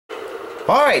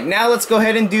Alright, now let's go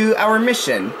ahead and do our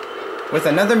mission. With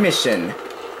another mission.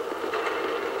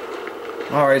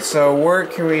 Alright, so where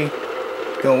can we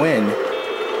go in?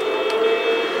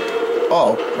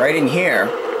 Oh, right in here.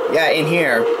 Yeah, in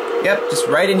here. Yep, just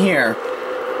right in here.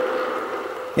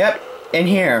 Yep, in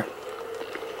here.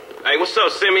 Hey, what's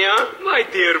up, Simeon? My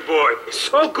dear boy,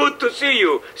 so good to see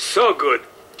you. So good.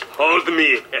 Hold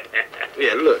me.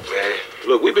 Yeah, look, man.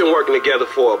 Look, we've been working together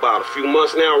for about a few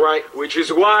months now, right? Which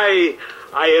is why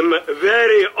I am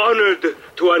very honored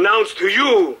to announce to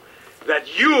you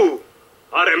that you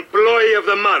are Employee of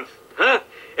the Month. Huh?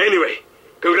 Anyway,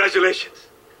 congratulations.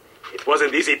 It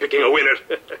wasn't easy picking a winner.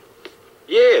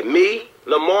 Yeah, me,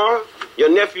 Lamar, your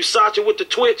nephew Sacha with the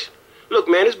Twitch. Look,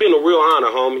 man, it's been a real honor,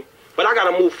 homie. But I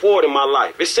gotta move forward in my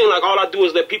life. It seems like all I do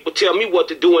is let people tell me what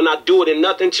to do and I do it and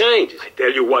nothing changes. I tell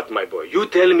you what, my boy. You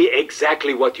tell me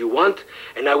exactly what you want,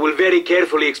 and I will very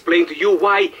carefully explain to you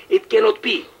why it cannot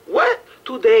be. What?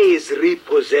 Today is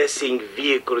repossessing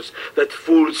vehicles that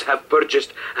fools have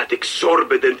purchased at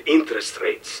exorbitant interest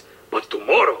rates. But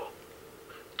tomorrow,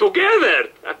 together,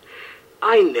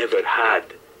 I never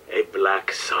had a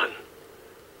black son.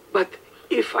 But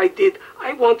if I did,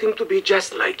 I want him to be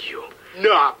just like you.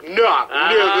 Knock, knock,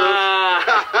 nigga.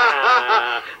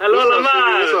 Hello,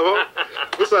 Lamar. What's up,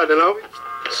 homie? What's up, then, homie?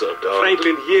 What's up, dog?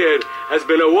 Franklin here has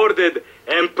been awarded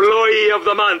Employee of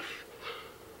the Month.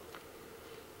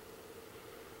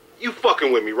 You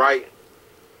fucking with me, right?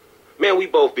 Man, we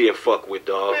both being fucked with,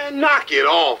 dog. Man, knock it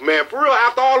off, man. For real,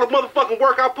 after all the motherfucking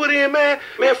work I put in, man.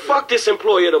 Man, fuck this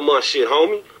Employee of the Month shit,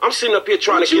 homie. I'm sitting up here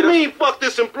trying What to you get us... mean, fuck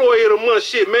this Employee of the Month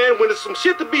shit, man? When there's some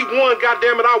shit to be won,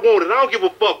 goddammit, I want it. I don't give a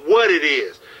fuck what it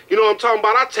is. You know what I'm talking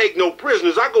about? I take no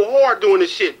prisoners. I go hard doing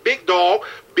this shit. Big dog,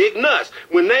 big nuts.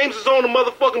 When names is on the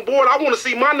motherfucking board, I want to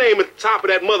see my name at the top of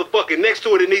that motherfucking next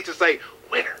to it. It needs to say,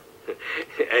 winner.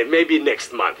 Maybe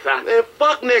next month, huh? Man,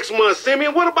 fuck next month,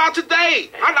 Simeon. What about today?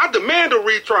 I demand a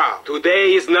retrial.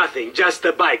 Today is nothing. Just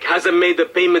a bike. Hasn't made a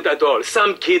payment at all.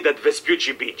 Some kid at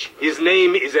Vespucci Beach. His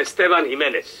name is Esteban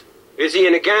Jimenez. Is he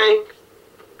in the gang?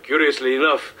 Curiously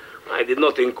enough, I did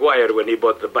not inquire when he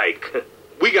bought the bike.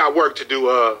 We got work to do,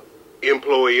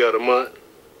 Employee of the Month.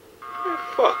 Man,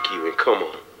 fuck you and come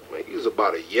on. Man, he's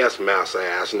about a yes mouse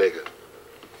ass nigga.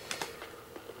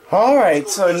 Alright,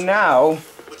 so now...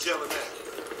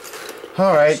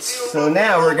 Alright, so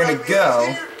now we're gonna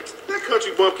go... That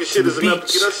country bumpkin shit is enough to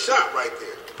beach. get us shot right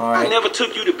there. I Alright. never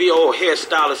took you to be old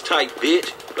hairstylist type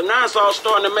bitch, but now it's all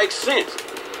starting to make sense.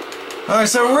 Alright,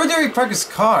 so where did he park his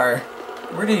car?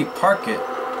 Where did he park it?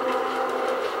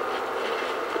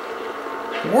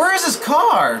 Where is his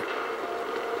car?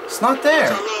 It's not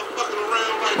there.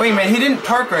 Wait a minute, he didn't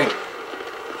park right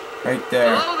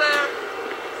there. Hello there.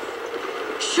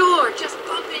 Sure, just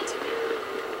bump into me.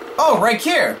 Oh, right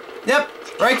here. Yep,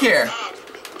 right here.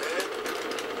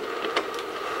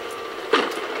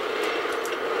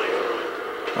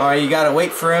 Alright, you gotta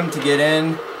wait for him to get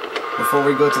in before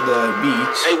we go to the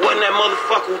beach. Hey, wasn't that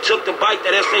motherfucker who took the bike,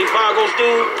 that S.A. Vagos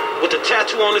dude, with the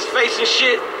tattoo on his face and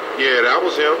shit? Yeah, that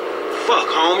was him. Fuck,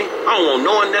 homie. I don't want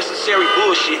no unnecessary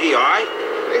bullshit here, alright?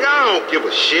 Nigga, I don't give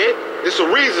a shit. It's a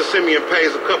reason Simeon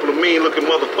pays a couple of mean-looking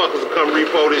motherfuckers to come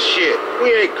repo this shit. We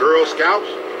ain't Girl Scouts.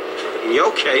 In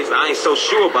your case, I ain't so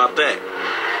sure about that.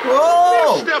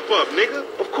 Whoa! Step up, nigga.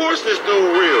 Of course this dude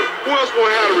real. Who else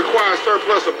gonna have the required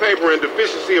surplus of paper and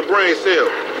deficiency of brain cells?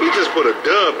 He just put a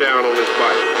dub down on this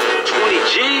bike. 20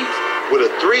 G's? With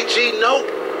a 3G note?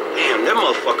 Damn, that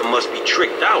motherfucker must be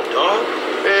tricked out, dog.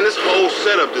 Man, this whole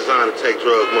setup designed to take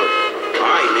drug money.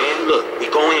 Alright, man, look, we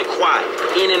go in quiet.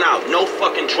 In and out, no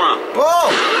fucking drama. Whoa!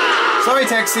 Sorry,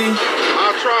 taxi.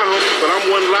 I'll try, homie, but I'm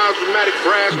one loud, dramatic,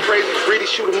 brass, crazy, greedy,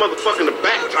 shoot a motherfucker in the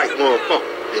back type motherfucker.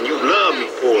 And you love me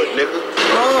for it, nigga.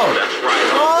 Oh! That's right.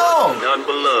 Oh! Nothing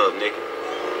but love, nigga.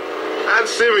 I'd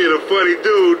Simeon a funny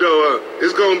dude, though.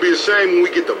 It's gonna be a shame when we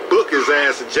get to book his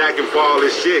ass and jack him for all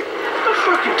this shit. What the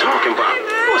fuck you talking about?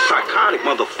 You a psychotic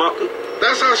motherfucker.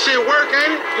 That's how shit work,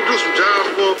 ain't it? You do some jobs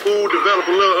for a fool, develop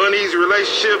a little uneasy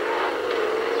relationship.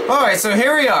 Alright, so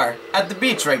here we are, at the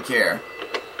beach right here.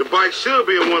 The bike should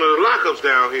be in one of the lockups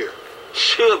down here.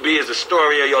 Should be is the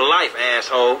story of your life,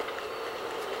 asshole.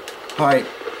 Alright.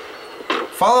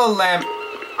 Follow I'm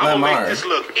gonna make Lamar. this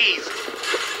look easy.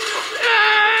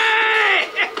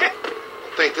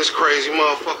 Think this crazy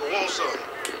motherfucker wants something.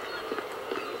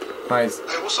 Alright.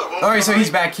 Hey, what's up, homie? Alright, so he's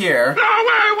back here. No,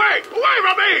 wait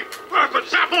from me! For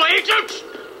sample agents!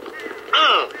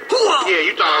 Yeah,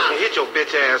 you thought I was gonna hit your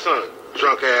bitch ass, huh?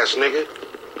 Drunk ass nigga.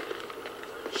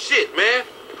 Shit, man.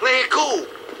 Play it cool.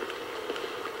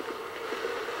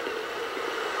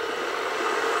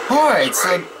 Alright,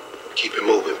 so... Keep it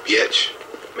moving, bitch.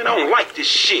 Man, I don't like this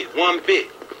shit one bit.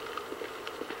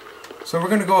 So we're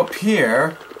gonna go up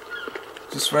here.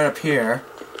 Just right up here.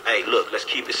 Hey, look, let's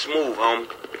keep it smooth, homie.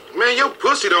 Man, your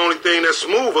pussy the only thing that's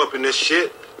smooth up in this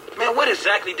shit. Man, what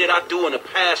exactly did I do in a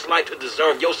past life to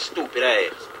deserve your stupid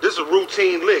ass? This a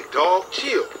routine lick, dog.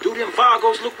 Chill. Do them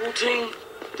Vagos look routine?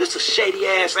 This a shady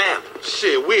ass alley.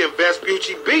 Shit, we in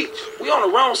Vespucci Beach. We on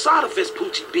the wrong side of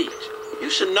Vespucci Beach. You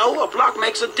should know a block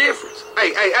makes a difference.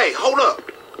 Hey, hold up.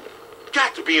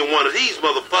 Got to be in one of these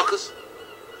motherfuckers.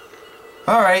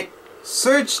 Alright.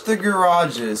 Search the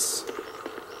garages.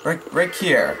 Right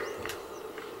here.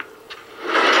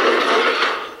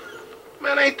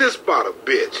 Man, ain't this about a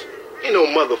bitch? Ain't no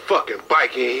motherfucking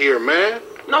bike in here, man.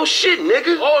 No shit,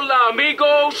 nigga. Hola,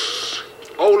 amigos.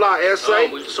 Hola, S.A.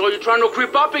 We saw you trying to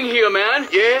creep up in here, man.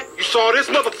 Yeah? You saw this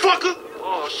motherfucker?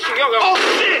 Oh, shit. Oh,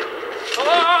 shit!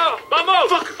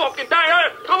 Vamos! Fucking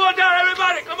down. Come on down,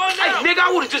 everybody. Come on Hey, down. nigga,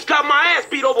 I would've just got my ass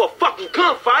beat over a fucking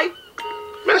gunfight.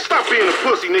 Man, stop being a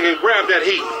pussy, nigga, and grab that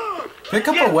heat. Pick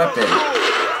up a weapon.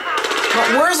 But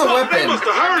where's a They weapon? must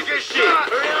have heard this shit.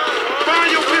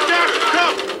 Find your bitch ass and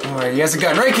cover. Alright, he has a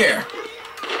gun right here.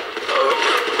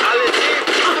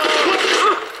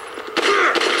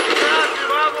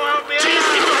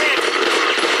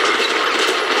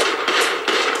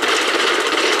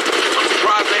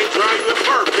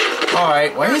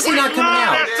 Alright, why is he not coming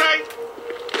out?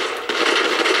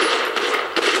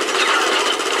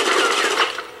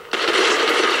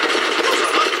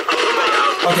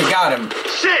 Okay, got him.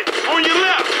 Shit, on your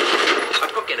left. I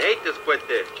fucking hate this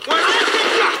puente.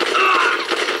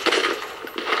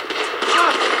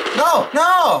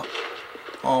 No!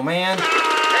 Oh man.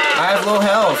 I have low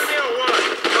health.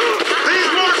 These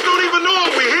marks don't even know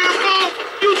we're here, folks.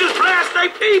 You just blast they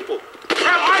people.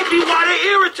 That might be why they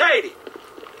irritated.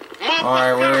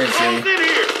 Alright, where is he? In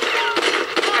here.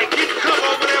 Hey, get the cover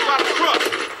over there by the truck.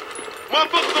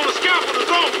 Motherfuckers on the scalpel is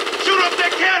on. Shoot up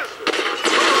that canister.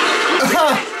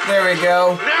 There we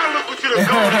go. Now look what you done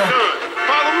done.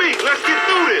 Follow me. Let's get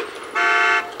through this.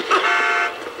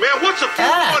 Man, what's a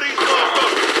fool for these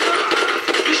motherfuckers?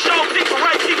 You sure pick the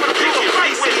right people to pick a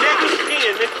fight with,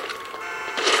 nigga.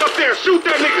 Up there, shoot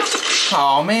that nigga.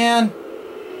 Oh man.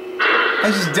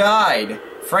 I just died.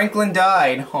 Franklin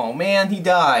died. Oh man, he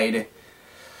died.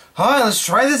 Alright, let's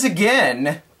try this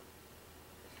again.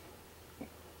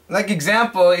 Like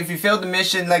example, if you failed the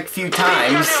mission like a few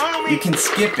times, you can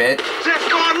skip it. Just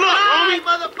guard luck, homie.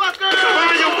 Motherfucker.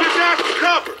 Find your bitch ass to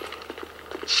cover.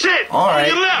 Shit,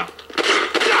 Alright. on your left.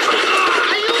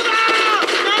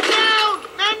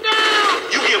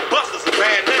 You give Busters a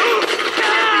bad name.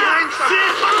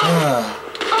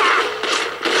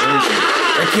 Where is he?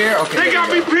 Right here? Okay, They there got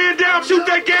you me go. pinned down. Shoot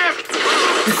that gas.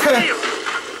 Damn.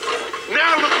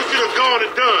 Now look what you done gone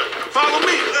and done. Follow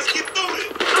me. Let's get through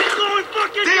this.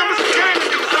 Damn, it's a gang of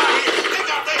niggas out here. They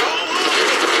got their whole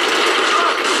hood.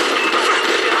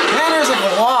 Man, there's like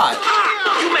a lot.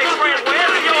 You make friends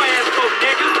wherever your ass go,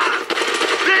 nigga.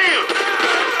 Damn.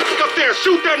 Up there,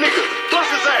 shoot that nigga.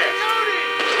 Bust his ass.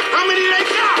 How many they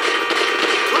got?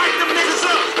 Light them niggas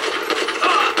up.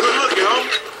 Good looking,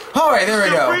 homie. Alright, there we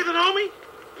Still go. breathing, homie?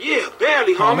 Yeah,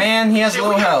 barely, homie. Oh man, he has Shit, low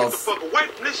we gotta health. get the fuck away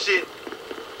from this shit.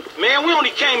 Man, we only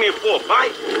came here for a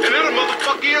bite. And that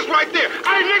motherfucker is right there.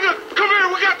 Hey, nigga, come here.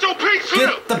 We got your piece. Shoot him.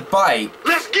 Get the bike.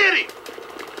 Let's get him.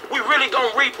 We really gonna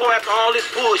repo after all this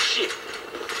bullshit.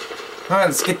 Alright,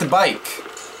 let's get the bike.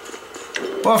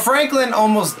 Well, Franklin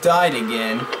almost died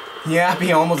again. Yeah,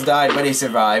 he almost died, but he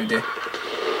survived.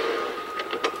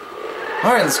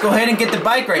 Alright, let's go ahead and get the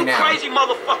bike right You now. crazy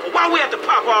motherfucker. Why we have to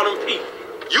pop all them people?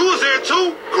 You was there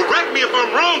too. Correct me if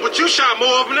I'm wrong, but you shot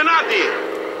more of them than I did.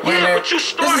 Wait a Yeah, minute. but you This is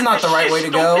started not the this right shit, way to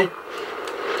go. stupid.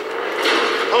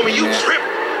 Homie, you Yeah.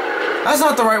 tripping. That's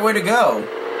not the right way to go.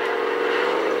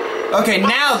 Okay, now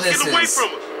Motherfuckers, this get away is. from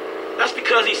us. That's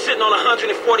because he's sitting on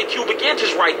 140 cubic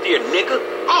inches right there, nigga.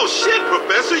 Oh shit,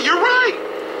 Professor, you're right.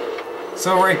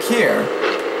 So right here.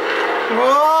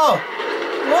 Whoa!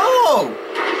 Whoa!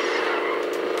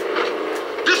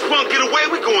 This punk get away,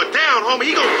 we going down, homie.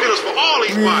 He gonna kill us for all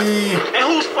these bodies. And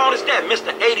whose fault is that,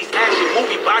 Mr. 80s action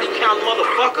movie body count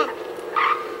motherfucker?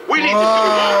 We need to see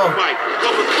him off the bike.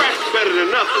 Couple cracks better than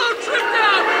nothing.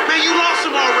 Man, you lost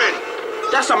him already.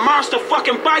 That's a monster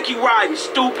fucking bike you riding,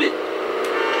 stupid.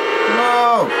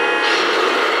 Whoa!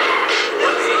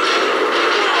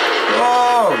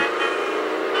 Whoa!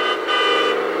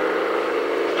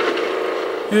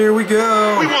 Here we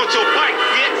go. We want your bike,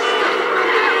 bitch.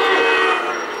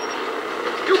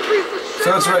 You piece of shit.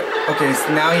 So it's right. Okay,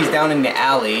 so now he's down in the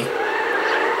alley.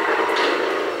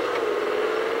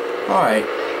 Alright.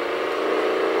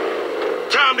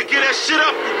 Time to get that shit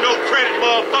up, you no credit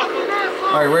motherfucker.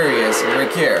 Alright, where he is? He's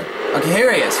right here. Okay,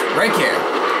 here he is. Right here.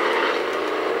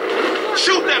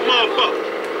 Shoot that motherfucker!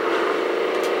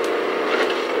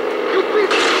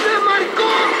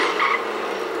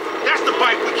 That's the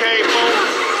bike we came for.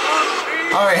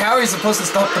 Alright, how are you supposed to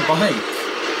stop the bike?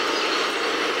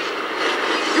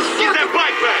 Get that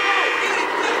bike back!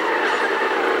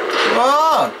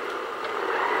 Whoa!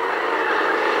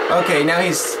 Okay, now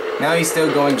he's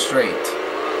still going straight.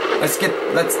 Let's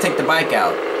take the bike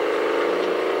out.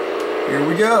 Here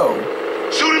we go.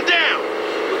 Shoot him down!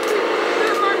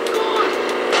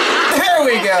 There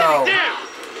we go!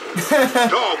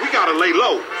 Dog, we gotta lay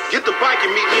low. Get the bike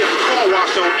and meet me at the car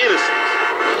wash on Innocence.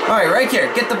 Alright, right here.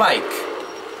 Get the bike.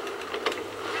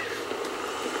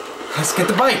 Let's get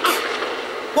the bike.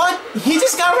 What? He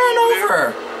just got ran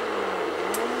over.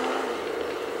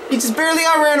 He just barely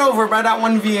got ran over by that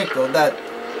one vehicle that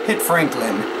hit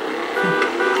Franklin.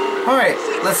 Alright,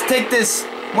 let's take this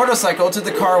motorcycle to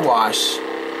the car wash.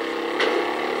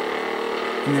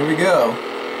 And there we go.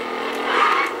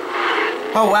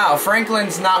 Oh wow,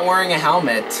 Franklin's not wearing a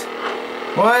helmet.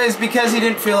 Well, it's because he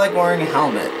didn't feel like wearing a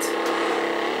helmet.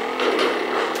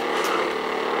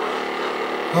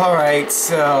 Alright,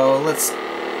 so let's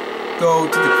go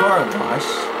to the car wash.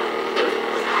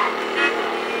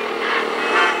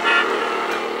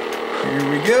 Here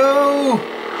we go.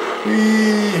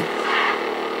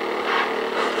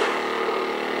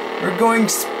 We're going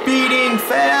speeding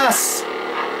fast.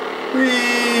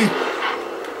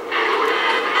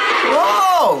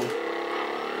 Whoa!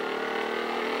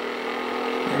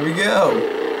 There we go.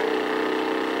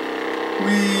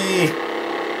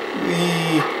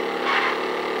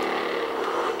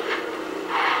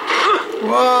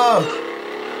 Whoa!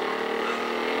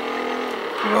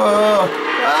 Whoa!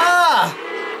 Ah!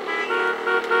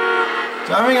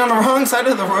 Driving on the wrong side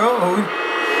of the road.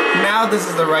 Now this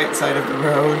is the right side of the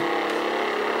road.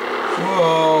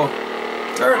 Whoa!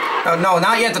 Turn! Oh no,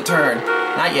 not yet to turn.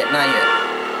 Not yet, not yet.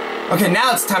 Okay,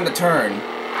 now it's time to turn.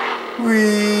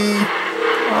 Whee!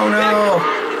 Oh no!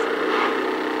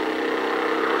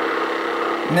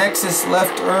 Next is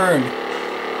left turn.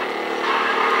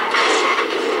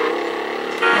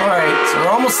 Alright, so we're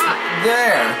almost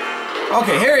there.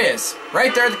 Okay, here he is.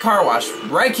 Right there at the car wash.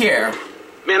 Right here.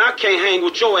 Man, I can't hang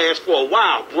with your ass for a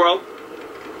while, bro.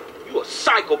 You a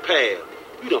psychopath.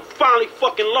 You done finally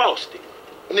fucking lost it.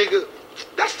 Nigga,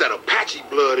 that's that Apache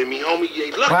blood in me, homie. You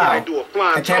ain't lucky Wow. I do a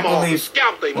flying I can't tomahawk believe and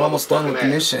scalp they we're almost done with the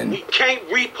motherfucking ass. mission. We can't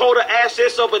repo the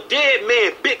assets of a dead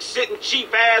man, big sitting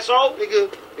chief asshole. Nigga,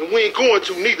 and we ain't going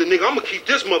to neither, nigga. I'm gonna keep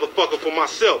this motherfucker for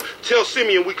myself. Tell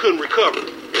Simeon we couldn't recover.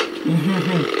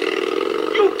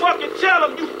 You fucking tell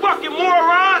him, you fucking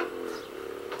moron.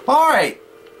 Alright,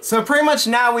 so pretty much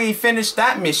now we finished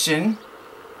that mission.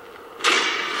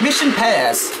 Mission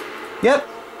passed. Yep,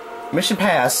 mission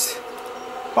passed.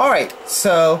 Alright,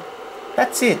 so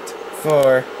that's it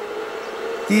for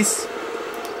this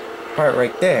part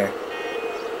right there.